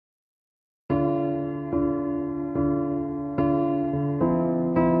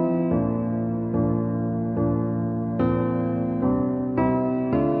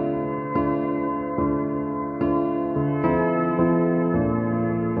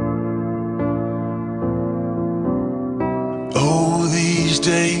These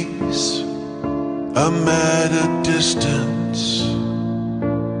days I'm at a distance.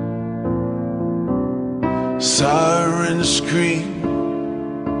 Sirens scream,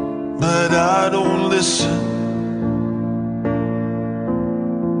 but I don't listen.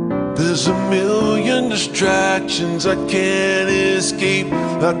 There's a million distractions I can't escape.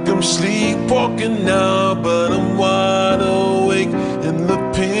 Like I'm sleepwalking now, but I'm wide awake. And the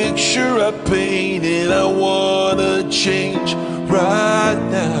picture I painted, I wanna change right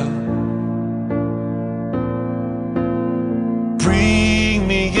now. Bring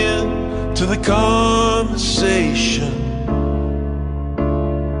me in to the conversation.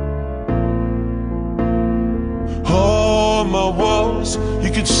 All my walls,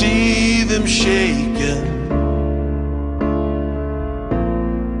 you could see them shaking.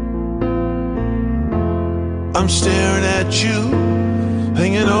 I'm staring at you,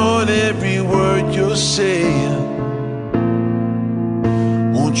 hanging on every word you're saying.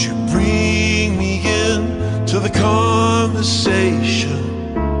 Won't you bring me in to the conversation?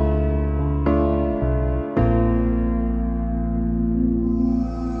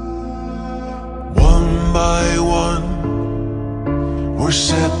 One by one, we're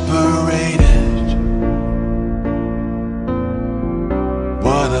separated.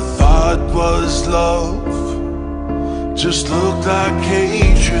 What I thought was love just looked like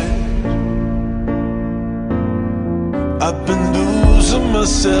hatred. I've been losing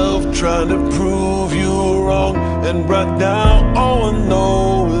myself trying to prove you wrong. And right now all I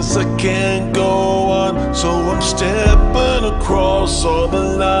know is I can't go on. So I'm stepping across all the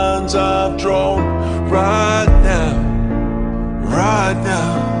lines I've drawn. Right now, right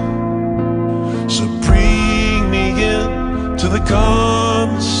now. So bring me in to the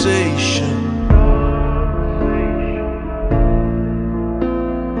conversation.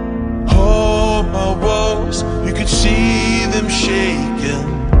 All my walls, you could see them shaking.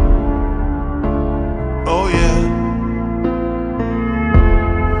 Oh yeah.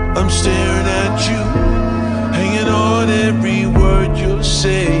 I'm staring at you, hanging on every word you're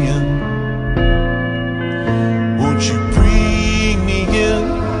saying. Won't you bring me in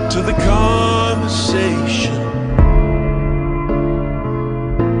to the conversation?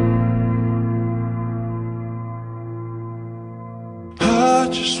 I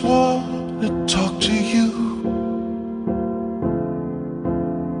just want to talk to you.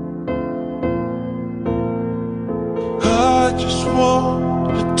 I just want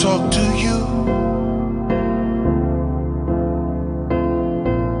to talk to you.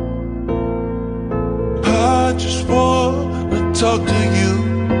 I just want to talk to you.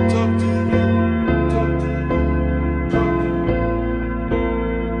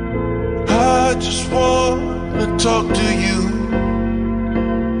 I just want to talk to you.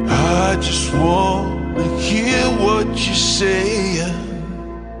 I just want to hear what you're saying.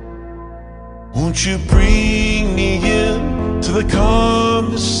 Won't you bring me in to the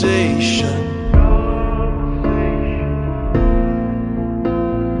conversation?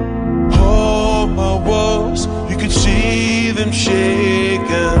 All my walls, you could see them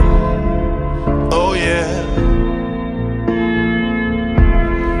shaking. Oh yeah.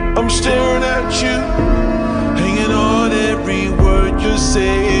 I'm staring at you, hanging on every word you're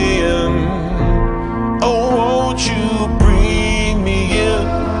saying. Oh, won't you bring me in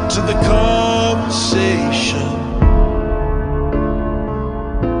to the conversation?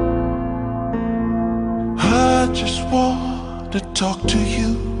 I just want to talk to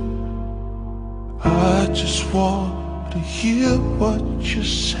you. I just want to hear what you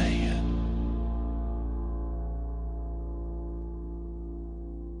say.